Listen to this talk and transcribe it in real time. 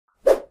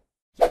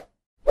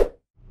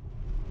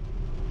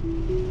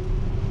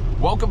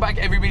Welcome back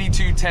everybody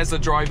to Tesla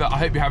Driver. I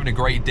hope you're having a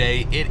great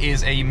day. It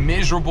is a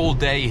miserable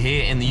day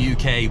here in the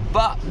UK,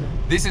 but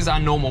this is our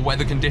normal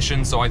weather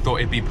conditions, so I thought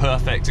it'd be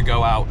perfect to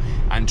go out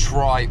and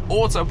try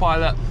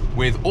autopilot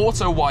with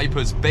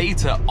AutoWipers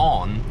beta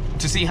on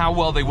to see how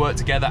well they work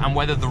together and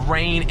whether the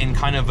rain in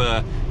kind of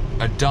a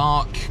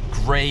dark,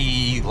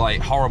 grey,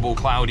 like horrible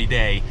cloudy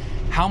day,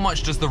 how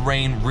much does the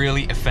rain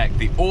really affect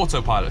the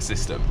autopilot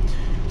system?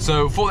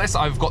 So for this,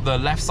 I've got the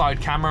left side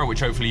camera,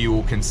 which hopefully you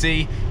all can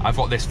see. I've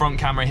got this front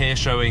camera here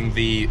showing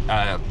the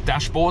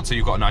dashboard, so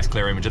you've got a nice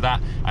clear image of that.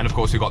 And of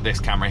course, we've got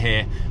this camera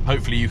here.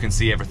 Hopefully you can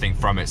see everything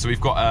from it. So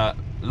we've got a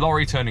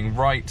lorry turning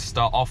right to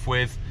start off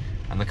with,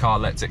 and the car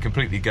lets it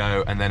completely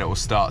go, and then it will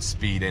start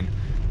speeding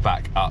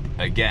back up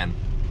again.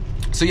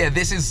 So yeah,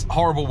 this is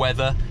horrible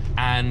weather,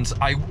 and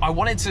I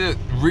wanted to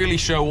really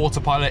show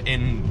autopilot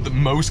in the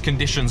most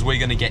conditions we're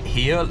gonna get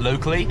here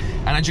locally.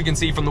 And as you can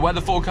see from the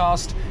weather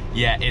forecast,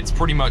 yeah, it's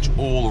pretty much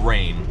all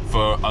rain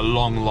for a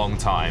long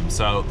time.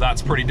 So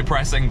that's pretty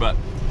depressing, but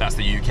that's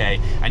the UK.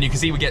 And you can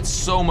see we get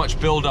so much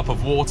buildup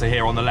of water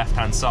here on the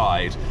left-hand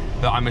side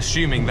that I'm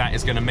assuming that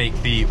is gonna make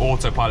the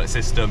autopilot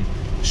system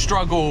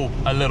struggle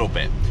a little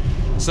bit.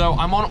 So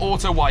I'm on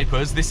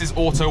AutoWipers. This is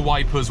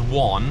AutoWipers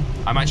 1.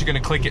 I'm actually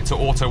gonna click it to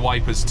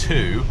AutoWipers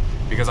 2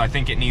 because I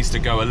think it needs to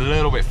go a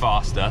little bit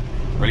faster,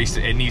 or at least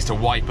it needs to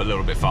wipe a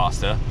little bit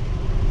faster.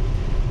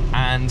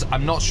 And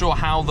I'm not sure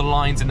how the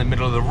lines in the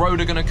middle of the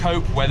road are gonna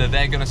cope, whether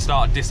they're gonna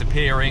start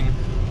disappearing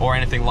or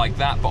anything like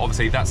that, but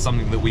obviously that's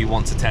something that we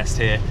want to test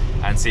here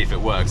and see if it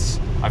works.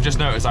 I've just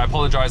noticed, I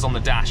apologize on the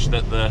dash,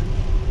 that the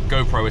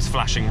GoPro is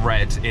flashing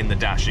red in the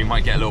dash. You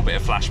might get a little bit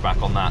of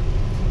flashback on that.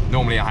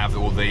 Normally I have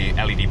all the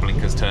LED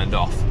blinkers turned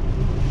off.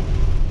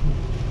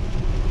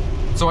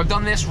 So I've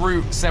done this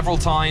route several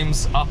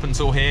times up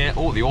until here.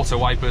 Oh, the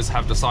AutoWipers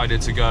have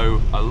decided to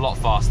go a lot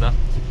faster.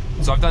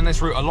 So I've done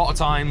this route a lot of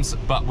times,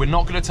 but we're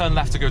not going to turn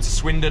left to go to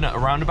Swindon at a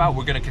roundabout.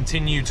 We're going to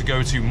continue to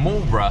go to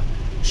Marlborough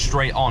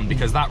straight on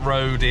because that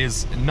road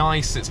is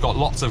nice. It's got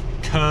lots of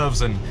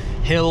curves and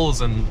hills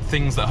and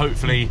things that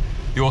hopefully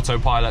the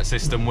autopilot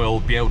system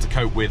will be able to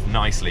cope with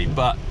nicely.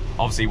 But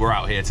obviously we're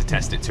out here to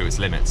test it to its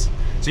limits.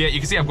 So yeah, you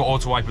can see I've got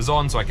AutoWipers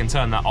on, so I can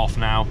turn that off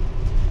now,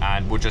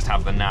 and we'll just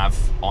have the nav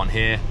on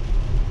here.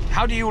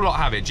 How do you lot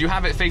have it? Do you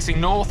have it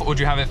facing north, or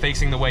do you have it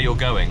facing the way you're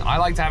going? I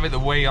like to have it the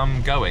way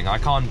I'm going. I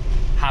can't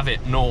have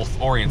it north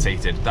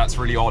orientated. That's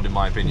really odd in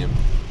my opinion.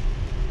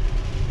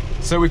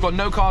 So we've got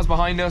no cars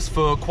behind us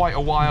for quite a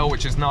while,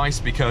 which is nice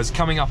because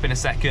coming up in a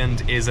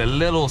second is a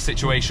little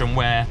situation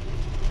where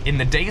in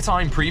the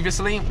daytime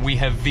previously, we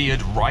have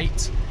veered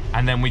right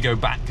and then we go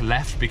back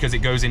left because it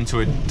goes into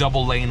a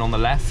double lane on the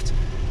left.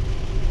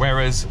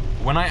 Whereas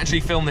when I actually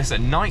film this at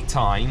night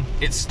time,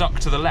 it's stuck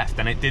to the left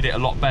and it did it a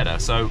lot better.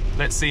 So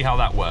let's see how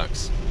that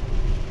works.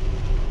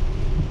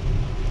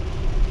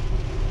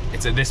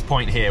 It's at this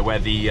point here where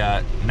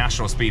the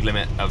national speed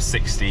limit of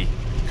 60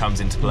 comes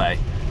into play.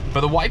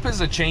 But the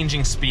wipers are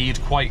changing speed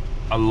quite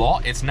a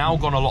lot. It's now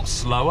gone a lot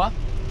slower.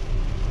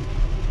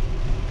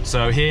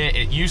 So here,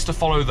 it used to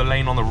follow the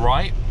lane on the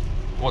right.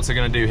 What's it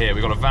gonna do here?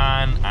 We've got a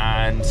van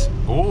and,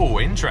 oh,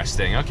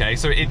 interesting. Okay,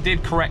 so it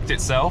did correct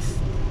itself,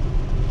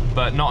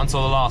 but not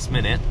until the last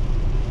minute.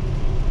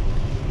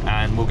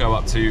 And we'll go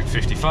up to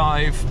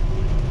 55.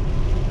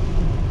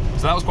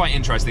 So that was quite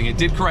interesting. It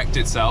did correct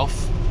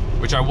itself,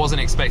 which I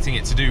wasn't expecting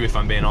it to do, if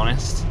I'm being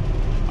honest.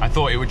 I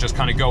thought it would just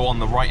kind of go on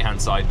the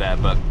right-hand side there,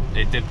 but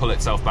it did pull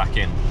itself back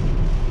in.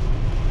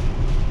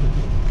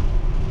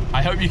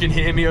 I hope you can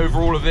hear me over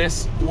all of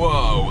this.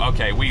 Whoa,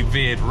 okay, we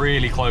veered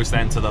really close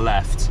then to the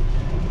left.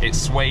 It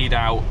swayed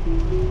out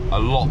a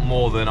lot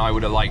more than I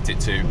would have liked it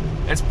to.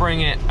 Let's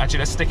bring it, actually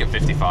let's stick at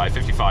 55.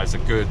 55 is a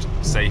good,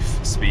 safe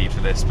speed for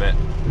this bit.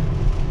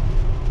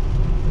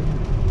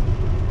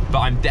 But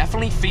I'm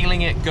definitely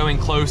feeling it going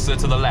closer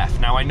to the left.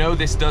 Now I know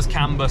this does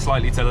camber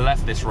slightly to the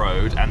left, this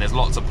road, and there's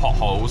lots of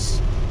potholes.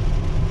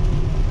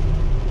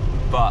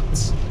 But,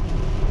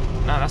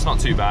 no, that's not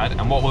too bad.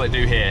 And what will it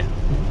do here?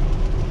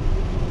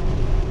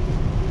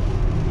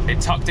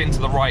 It tucked into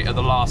the right at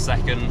the last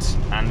second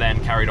and then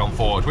carried on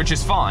forward, which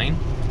is fine.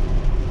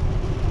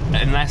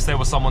 Unless there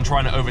was someone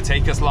trying to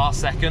overtake us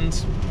last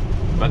second,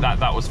 but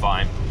that was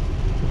fine.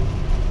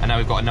 And now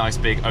we've got a nice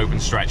big open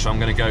stretch, so I'm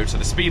gonna go to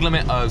the speed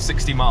limit of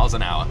 60 miles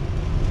an hour.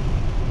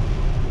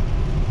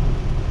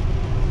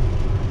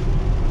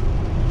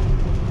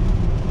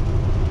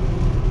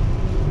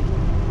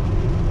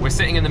 We're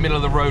sitting in the middle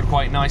of the road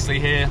quite nicely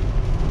here.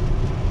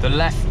 The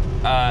left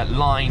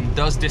line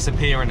does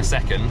disappear in a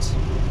second.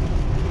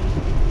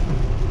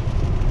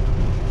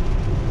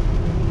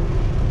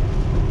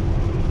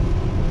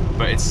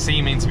 But it's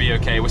seeming to be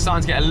okay. We're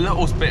starting to get a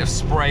little bit of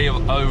spray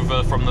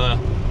over from the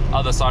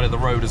other side of the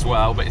road as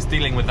well, but it's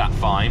dealing with that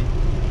fine.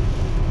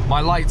 My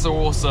lights are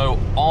also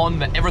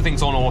on,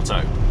 everything's on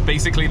auto.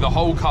 Basically the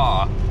whole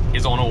car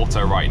is on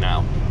auto right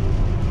now.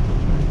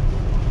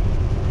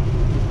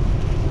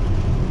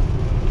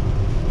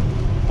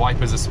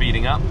 Wipers are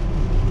speeding up.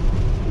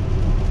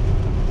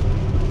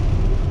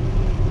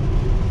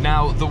 Now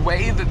Now, the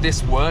way that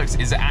this works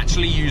is it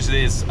actually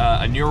uses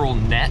a neural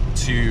net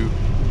to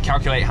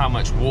calculate how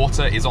much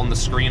water is on the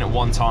screen at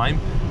one time.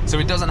 So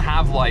it doesn't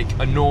have like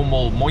a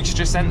normal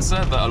moisture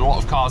sensor that a lot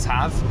of cars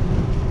have.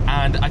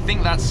 And I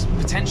think that's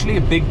potentially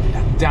a big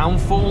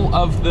downfall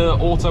of the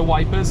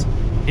AutoWipers.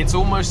 It's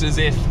almost as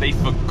if they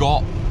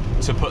forgot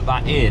to put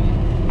that in.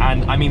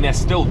 And I mean, they're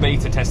still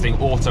beta testing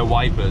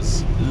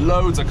AutoWipers.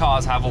 Loads of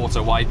cars have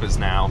AutoWipers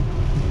now,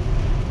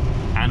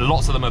 and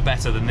lots of them are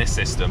better than this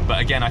system. But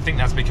again, I think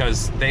that's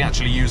because they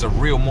actually use a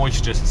real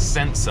moisture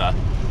sensor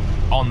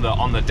on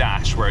the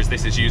dash, whereas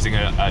this is using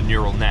a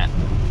neural net.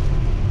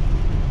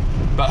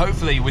 But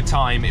hopefully with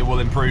time it will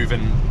improve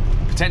and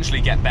potentially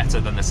get better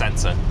than the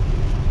sensor.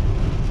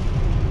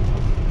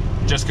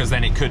 Just because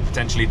then it could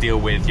potentially deal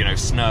with, you know,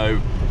 snow,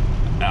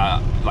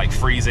 like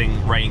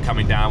freezing rain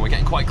coming down. We're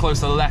getting quite close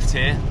to the left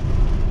here.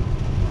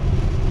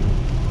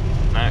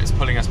 Now it's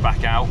pulling us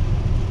back out.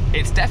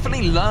 It's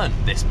definitely learned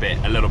this bit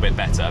a little bit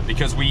better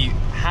because we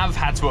have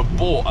had to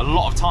abort a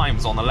lot of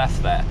times on the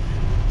left there.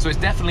 So it's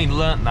definitely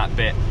learnt that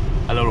bit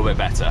a little bit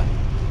better.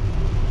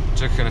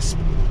 Just gonna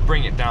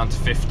bring it down to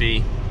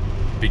 50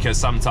 because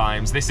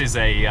sometimes this is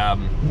a,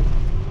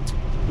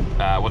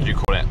 what do you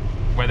call it?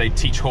 Where they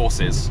teach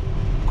horses.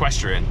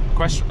 Equestrian.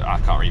 I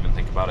can't even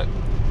think about it.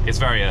 It's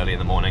very early in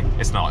the morning.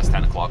 It's not, it's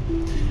 10 o'clock.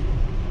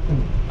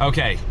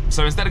 Okay,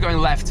 so instead of going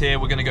left here,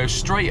 we're gonna go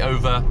straight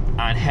over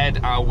and head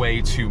our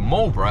way to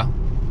Marlborough.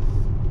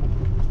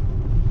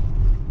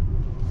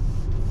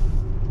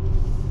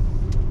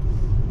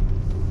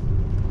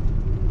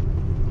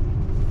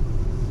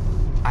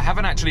 I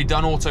haven't actually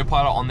done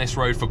autopilot on this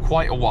road for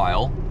quite a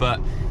while, but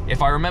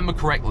if I remember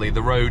correctly,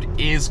 the road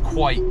is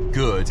quite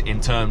good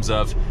in terms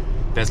of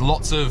there's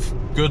lots of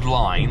good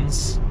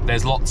lines,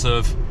 there's lots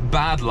of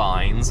bad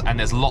lines, and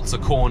there's lots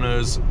of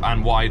corners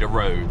and wider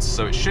roads,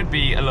 so it should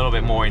be a little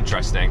bit more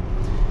interesting.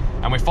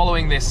 And we're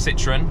following this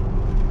Citroen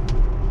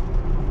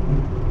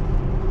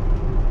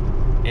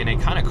in a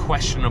kind of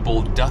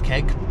questionable duck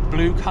egg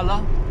blue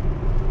color,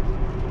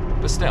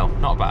 but still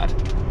not bad.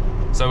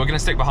 So we're going to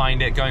stick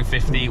behind it, going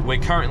 50. We're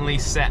currently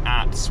set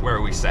at, where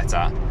are we set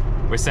at?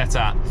 We're set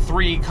at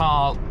 3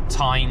 car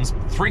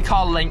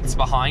lengths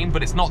behind,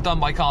 but it's not done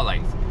by car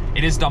length.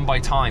 It is done by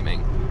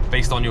timing,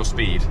 based on your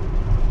speed.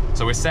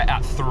 So we're set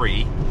at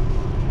 3.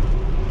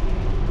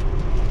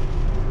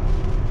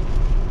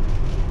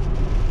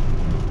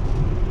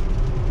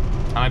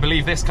 And I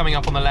believe this coming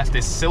up on the left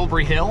is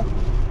Silbury Hill,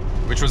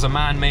 which was a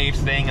man-made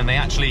thing, and they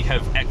actually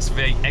have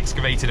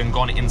excavated and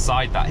gone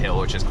inside that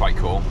hill, which is quite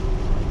cool.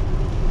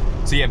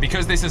 So yeah,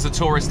 because this is a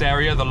tourist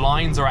area, the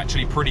lines are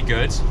actually pretty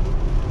good.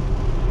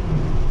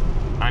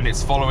 And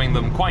it's following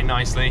them quite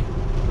nicely.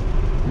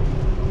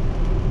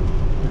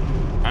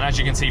 And as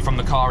you can see from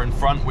the car in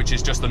front, which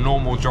is just a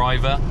normal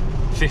driver,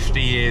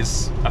 50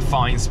 is a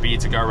fine speed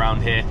to go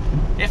around here,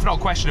 if not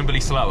questionably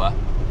slower.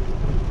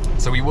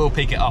 So we will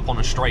pick it up on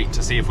a straight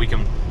to see if we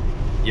can,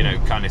 you know,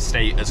 kind of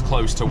stay as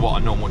close to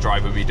what a normal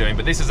driver would be doing.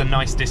 But this is a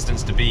nice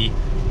distance to be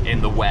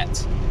in the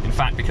wet. In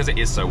fact, because it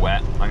is so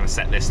wet, I'm going to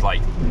set this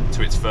like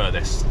to its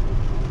furthest.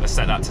 Let's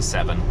set that to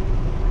 7.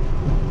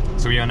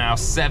 So we are now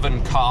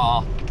 7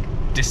 car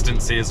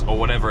distances, or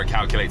whatever it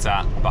calculates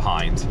at,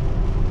 behind.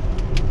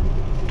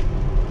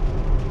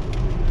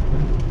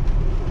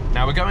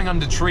 Now we're going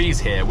under trees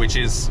here, which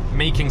is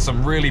making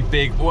some really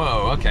big,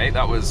 whoa, okay,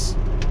 that was,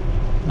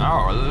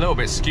 oh, a little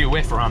bit skew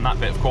whiff around that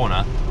bit of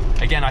corner.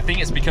 Again, I think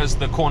it's because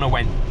the corner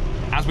went,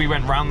 as we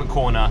went round the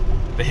corner,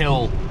 the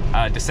hill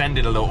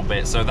descended a little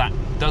bit, so that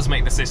does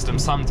make the system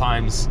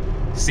sometimes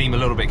seem a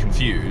little bit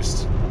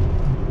confused.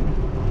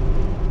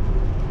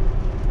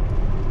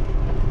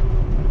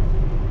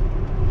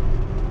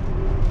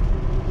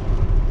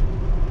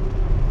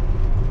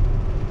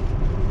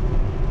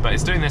 But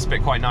it's doing this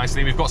bit quite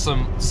nicely. We've got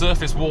some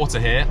surface water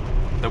here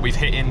that we've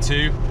hit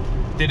into.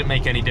 Didn't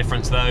make any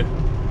difference though.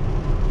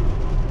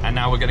 And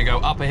now we're gonna go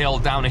up a hill,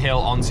 down a hill,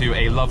 onto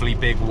a lovely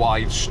big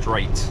wide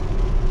straight.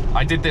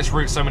 I did this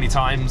route so many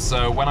times,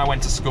 so when I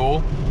went to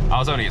school, I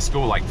was only at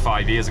school like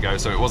 5 years ago,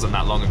 so it wasn't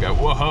that long ago.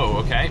 Whoa,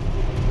 okay.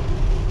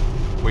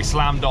 We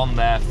slammed on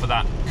there for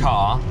that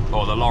car,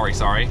 or the lorry,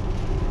 sorry.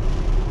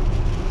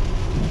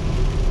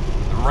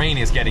 The rain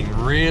is getting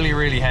really,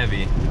 really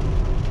heavy.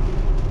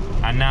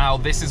 And now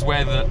this is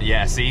where the,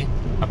 yeah, see?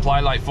 Apply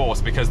light force,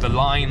 because the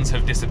lines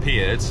have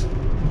disappeared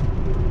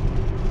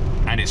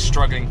and it's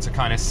struggling to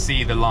kind of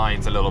see the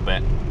lines a little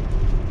bit.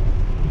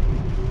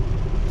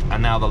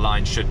 And now the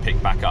line should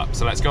pick back up.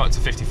 So let's go up to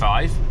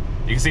 55.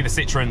 You can see the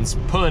Citroen's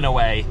pulling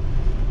away,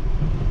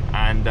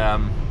 and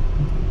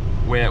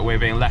we're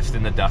being left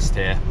in the dust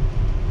here.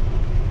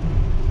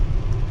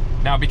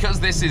 Now, because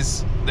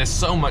there's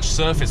so much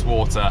surface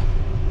water,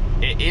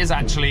 it is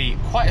actually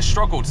quite a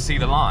struggle to see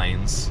the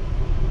lines.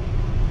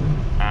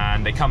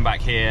 And they come back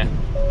here.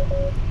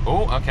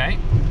 Oh, okay.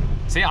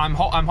 See, I'm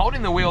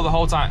holding the wheel the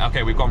whole time.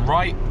 Okay, we've gone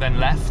right, then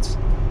left.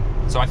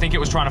 So I think it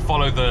was trying to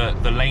follow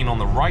the lane on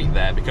the right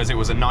there because it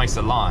was a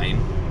nicer line.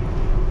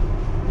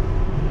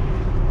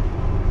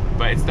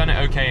 But it's done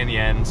it okay in the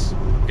end.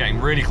 Getting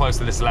really close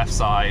to this left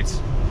side.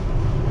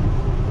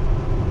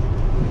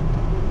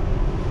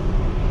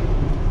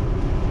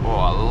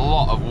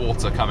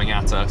 water coming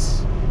at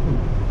us.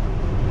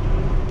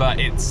 But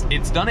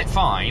it's done it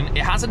fine.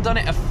 It hasn't done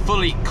it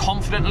fully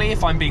confidently,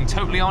 if I'm being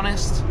totally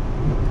honest,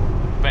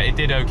 but it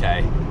did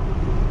okay.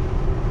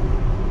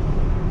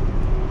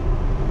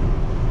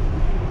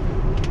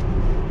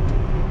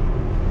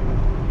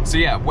 So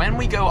yeah, when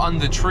we go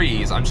under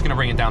trees, I'm just gonna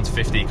bring it down to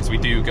 50 because we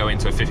do go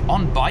into a 50.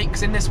 On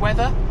bikes in this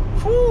weather?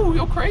 Whew,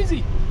 you're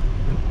crazy.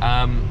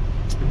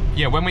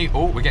 Yeah, when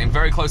we're getting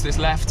very close to this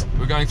left,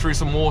 we're going through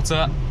some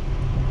water.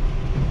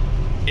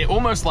 It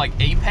almost like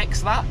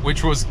apexed that,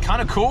 which was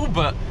kind of cool,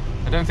 but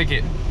I don't think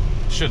it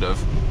should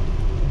have.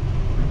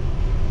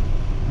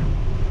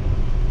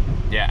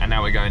 Yeah, and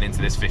now we're going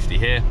into this 50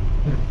 here.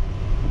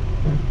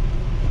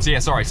 So yeah,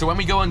 sorry, so when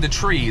we go under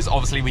trees,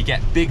 obviously we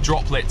get big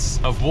droplets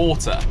of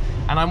water.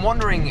 And I'm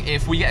wondering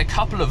if we get a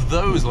couple of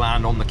those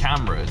land on the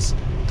cameras,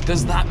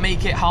 does that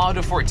make it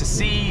harder for it to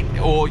see?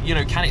 Or, you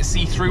know, can it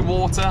see through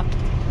water?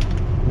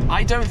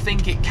 I don't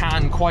think it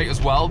can quite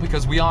as well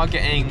because we are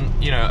getting,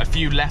 you know, a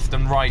few left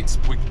and right.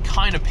 We're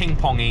kind of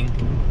ping-ponging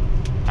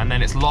and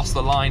then it's lost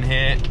the line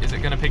here. Is it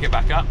going to pick it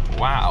back up?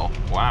 Wow,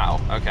 wow,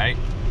 okay.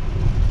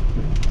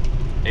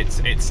 It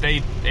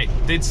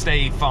did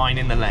stay fine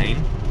in the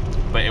lane,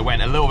 but it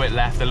went a little bit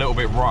left, a little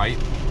bit right.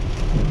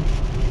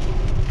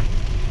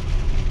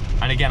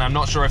 And again, I'm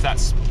not sure if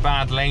that's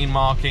bad lane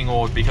marking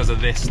or because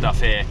of this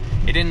stuff here.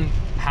 It didn't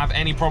have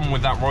any problem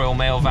with that Royal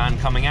Mail van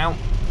coming out.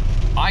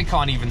 I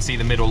can't even see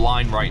the middle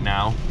line right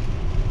now,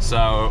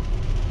 so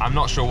I'm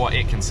not sure what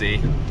it can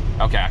see.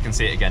 Okay, I can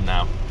see it again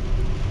now.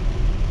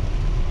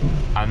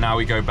 And now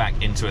we go back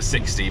into a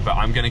 60, but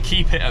I'm gonna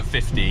keep it at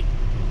 50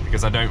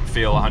 because I don't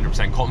feel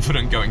 100%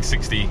 confident going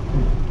 60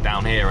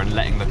 down here and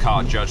letting the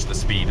car judge the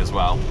speed as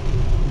well.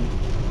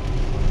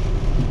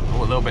 Oh,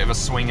 a little bit of a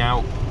swing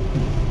out.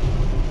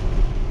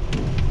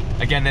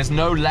 Again, there's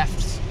no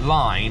left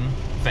line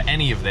for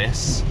any of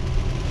this.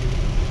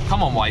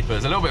 Come on,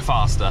 wipers, a little bit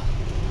faster.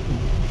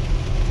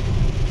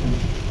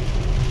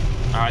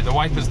 All right, the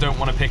wipers don't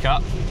want to pick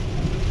up.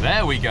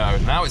 There we go,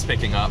 now it's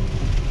picking up.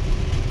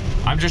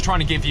 I'm just trying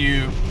to give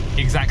you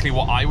exactly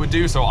what I would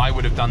do, so I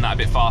would have done that a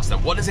bit faster.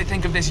 What does it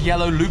think of this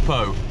yellow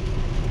Lupo?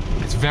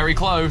 It's very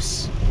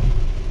close.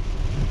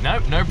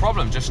 Nope, no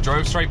problem, just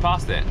drove straight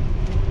past it.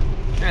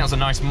 I think that was a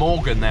nice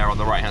Morgan there on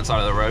the right-hand side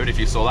of the road, if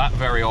you saw that.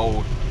 Very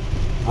old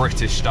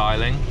British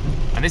styling.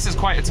 And this is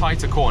quite a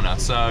tighter corner,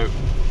 so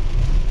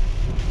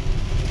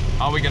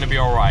are we gonna be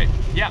all right?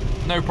 Yeah,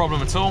 no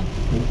problem at all.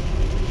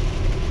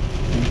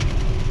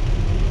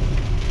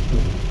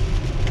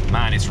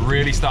 Man, it's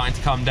really starting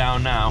to come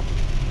down now.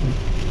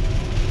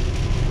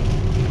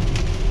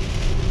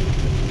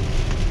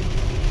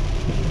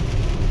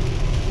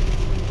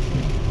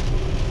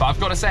 But I've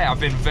got to say, I've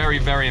been very,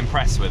 very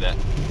impressed with it.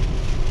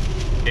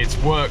 It's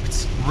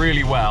worked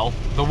really well.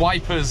 The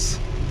wipers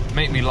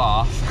make me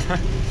laugh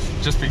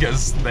just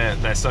because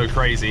they're so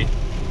crazy.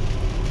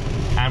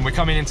 And we're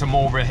coming into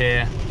Marlborough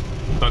here,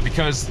 but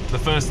because the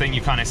first thing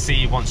you kind of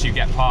see once you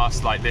get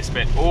past like this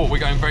bit, oh, we're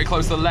going very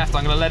close to the left,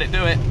 I'm gonna let it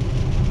do it.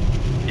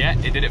 Yeah,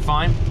 it did it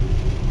fine.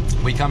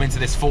 We come into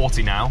this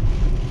 40 now,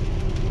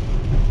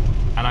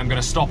 and I'm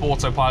gonna stop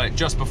autopilot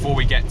just before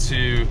we get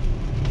to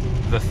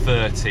the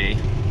 30.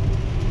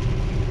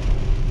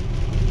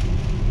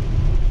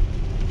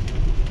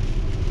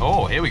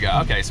 Oh, here we go.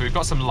 Okay, so we've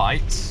got some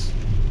lights.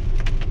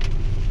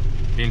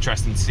 Be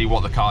interesting to see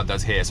what the car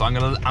does here. So I'm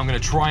gonna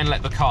try and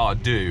let the car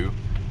do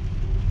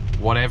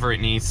whatever it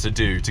needs to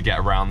do to get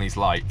around these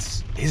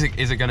lights. Is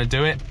it gonna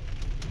do it?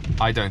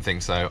 I don't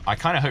think so. I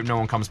kind of hope no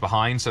one comes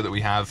behind so that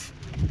we have...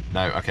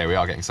 No, okay, we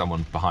are getting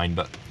someone behind,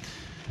 but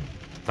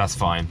that's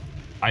fine.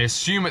 I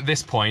assume at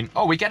this point...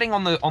 Oh, we're getting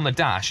on the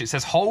dash. It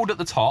says hold at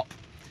the top,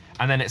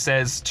 and then it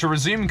says to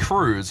resume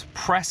cruise,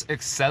 press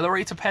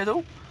accelerator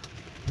pedal.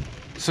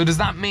 So does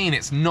that mean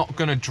it's not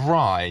gonna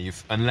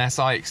drive unless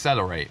I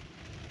accelerate?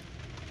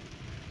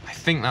 I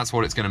think that's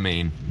what it's gonna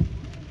mean.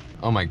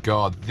 Oh my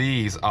God,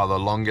 these are the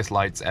longest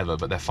lights ever,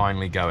 but they're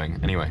finally going.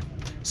 Anyway,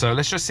 so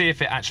let's just see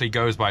if it actually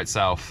goes by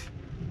itself.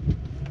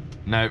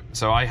 No,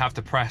 so I have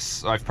to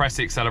press, I've pressed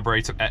the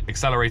accelerator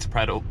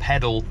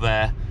pedal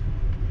there,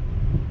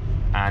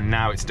 and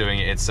now it's doing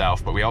it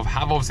itself, but we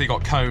have obviously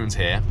got cones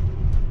here.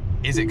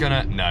 Is it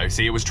gonna, no,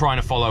 see, it was trying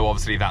to follow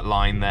obviously that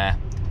line there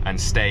and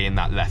stay in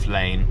that left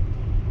lane.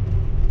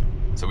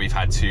 So we've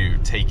had to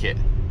take it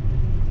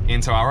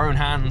into our own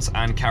hands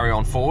and carry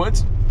on forward.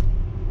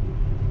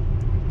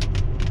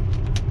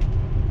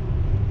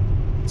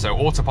 So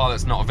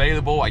autopilot's not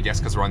available, I guess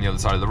because we're on the other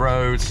side of the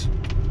road.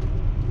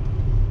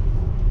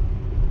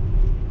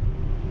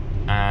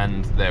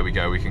 And there we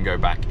go, we can go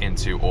back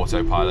into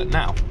autopilot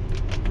now.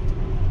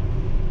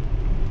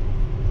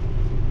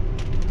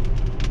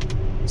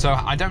 So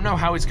I don't know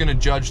how it's gonna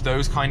judge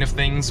those kind of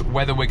things,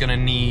 whether we're gonna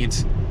need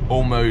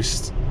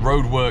almost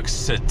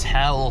roadworks to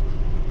tell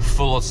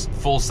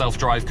full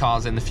self-drive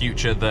cars in the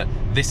future that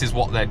this is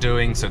what they're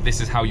doing, so this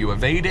is how you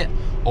evade it,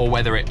 or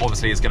whether it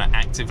obviously is going to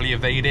actively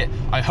evade it.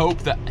 I hope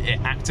that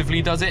it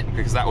actively does it,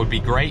 because that would be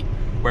great.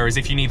 Whereas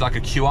if you need like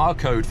a QR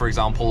code, for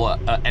example,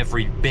 at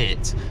every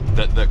bit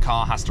that the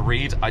car has to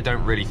read, I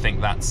don't really think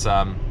that's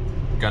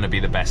going to be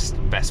the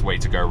best way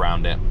to go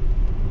around it.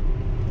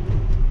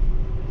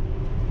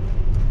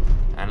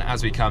 And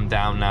as we come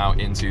down now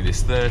into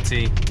this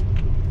 30,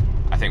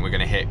 I think we're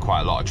going to hit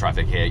quite a lot of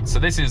traffic here. So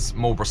this is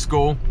Marlborough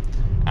School,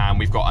 and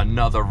we've got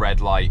another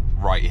red light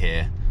right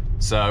here.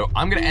 So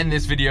I'm going to end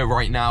this video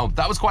right now.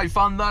 That was quite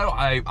fun though.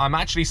 I'm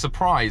actually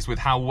surprised with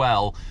how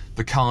well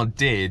the car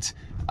did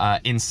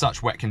in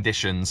such wet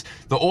conditions.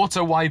 The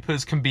auto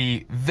wipers can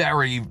be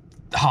very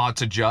hard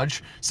to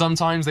judge.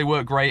 Sometimes they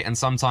work great and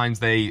sometimes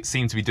they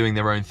seem to be doing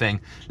their own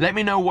thing. Let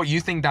me know what you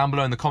think down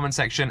below in the comment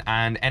section,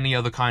 and any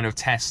other kind of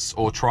tests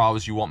or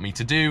trials you want me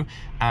to do,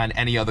 and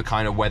any other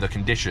kind of weather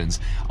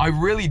conditions. I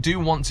really do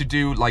want to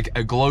do like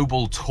a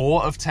global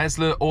tour of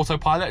Tesla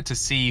Autopilot to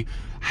see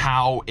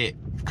how it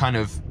kind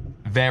of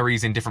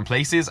varies in different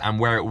places and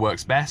where it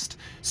works best.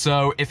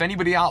 So if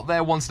anybody out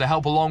there wants to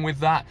help along with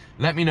that,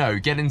 let me know,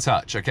 get in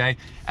touch, okay?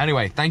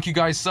 Anyway, thank you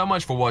guys so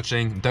much for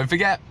watching. Don't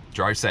forget,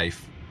 drive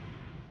safe.